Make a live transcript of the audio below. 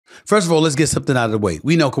First of all, let's get something out of the way.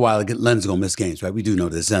 We know Kawhi Leonard's going to miss games, right? We do know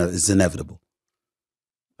this. It's inevitable.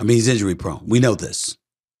 I mean, he's injury prone. We know this.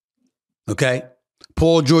 Okay?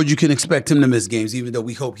 Paul George, you can expect him to miss games, even though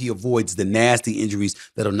we hope he avoids the nasty injuries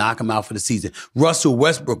that'll knock him out for the season. Russell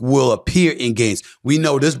Westbrook will appear in games. We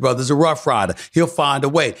know this brother's a rough rider. He'll find a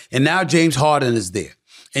way. And now James Harden is there.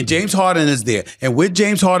 And James Harden is there. And with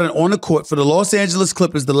James Harden on the court for the Los Angeles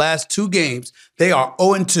Clippers, the last 2 games, they are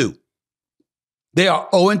 0-2. They are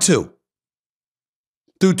 0-2.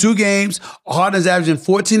 Through 2 games, Harden's averaging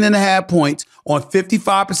 14.5 points on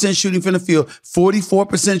 55% shooting from the field,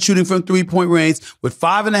 44% shooting from three-point range, with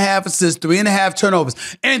 5.5 assists, 3.5 turnovers.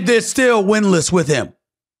 And they're still winless with him.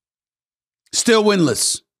 Still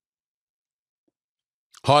winless.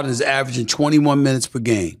 Harden is averaging 21 minutes per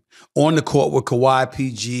game on the court with Kawhi,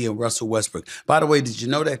 PG, and Russell Westbrook. By the way, did you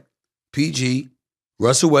know that PG,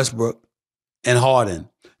 Russell Westbrook, and Harden,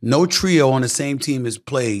 no trio on the same team has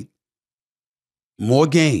played more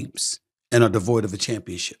games and are devoid of a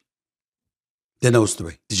championship than those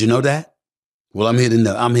 3? Did you know that? Well, I'm here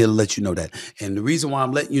to let you know that. And the reason why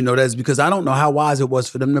I'm letting you know that is because I don't know how wise it was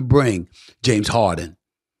for them to bring James Harden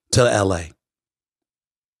to LA.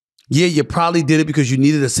 Yeah, you probably did it because you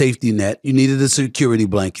needed a safety net. You needed a security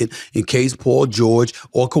blanket in case Paul George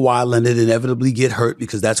or Kawhi Leonard inevitably get hurt,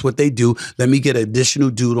 because that's what they do. Let me get an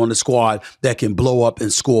additional dude on the squad that can blow up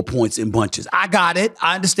and score points in bunches. I got it.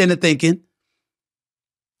 I understand the thinking.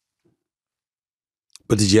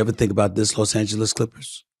 But did you ever think about this, Los Angeles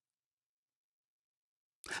Clippers?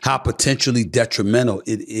 How potentially detrimental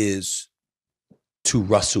it is to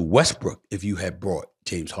Russell Westbrook if you had brought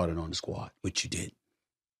James Harden on the squad, which you did.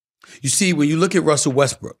 You see, when you look at Russell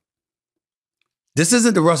Westbrook, this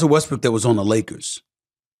isn't the Russell Westbrook that was on the Lakers,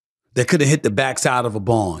 that could have hit the backside of a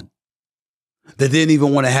barn, that didn't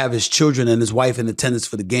even want to have his children and his wife in attendance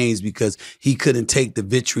for the games because he couldn't take the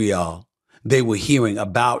vitriol they were hearing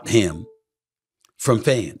about him from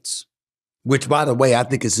fans, which, by the way, I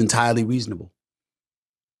think is entirely reasonable.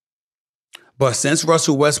 But since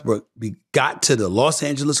Russell Westbrook got to the Los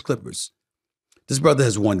Angeles Clippers, this brother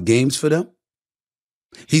has won games for them.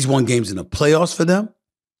 He's won games in the playoffs for them.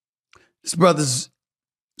 This brother's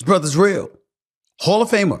real. Hall of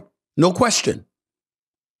Famer, no question.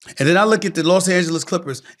 And then I look at the Los Angeles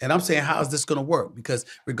Clippers and I'm saying, how is this going to work? Because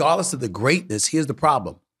regardless of the greatness, here's the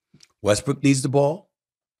problem. Westbrook needs the ball.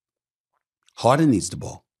 Harden needs the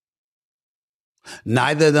ball.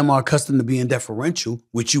 Neither of them are accustomed to being deferential,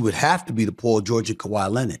 which you would have to be to Paul George and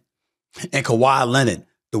Kawhi Leonard. And Kawhi Leonard,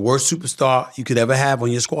 the worst superstar you could ever have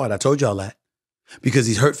on your squad. I told y'all that. Because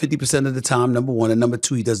he's hurt 50% of the time, number one. And number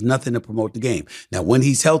 2, he does nothing to promote the game. Now, when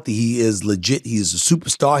he's healthy, he is legit. He is a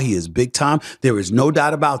superstar. He is big time. There is no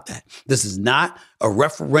doubt about that. This is not a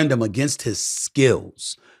referendum against his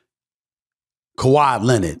skills. Kawhi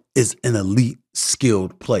Leonard is an elite,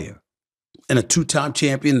 skilled player and a 2-time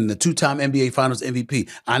champion and a 2-time NBA Finals MVP.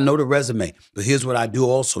 I know the resume, but here's what I do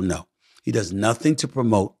also know. He does nothing to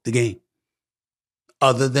promote the game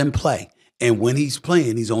other than play. And when he's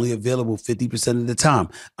playing, he's only available 50% of the time.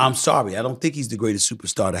 I'm sorry. I don't think he's the greatest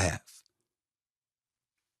superstar to have.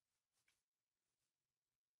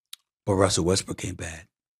 But Russell Westbrook ain't bad.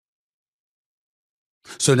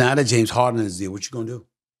 So now that James Harden is there, what you going to do?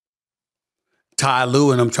 Ty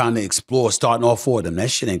Lue and I'm trying to explore starting all 4 of them. That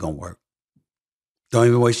shit ain't going to work. Don't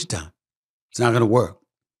even waste your time. It's not going to work.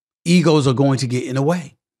 Egos are going to get in the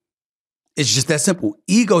way. It's just that simple.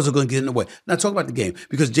 Egos are going to get in the way. Now talk about the game,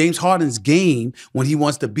 because James Harden's game, when he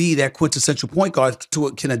wants to be that quintessential point guard,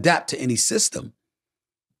 can adapt to any system.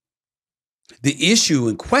 The issue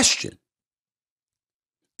in question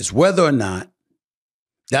is whether or not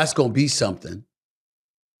that's going to be something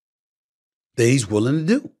that he's willing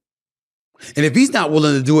to do. And if he's not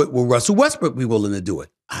willing to do it, will Russell Westbrook be willing to do it?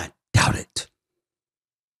 I doubt it.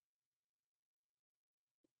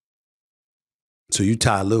 So you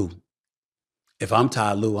Ty Lue. If I'm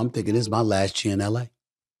Ty Lue, I'm thinking this is my last year in LA.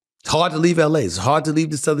 It's hard to leave LA. It's hard to leave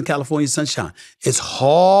the Southern California sunshine. It's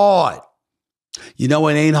hard. You know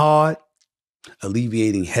what ain't hard?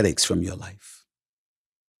 Alleviating headaches from your life.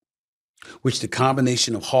 Which the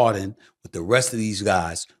combination of Harden with the rest of these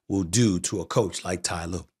guys will do to a coach like Ty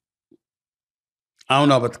Lue. I don't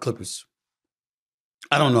know about the Clippers.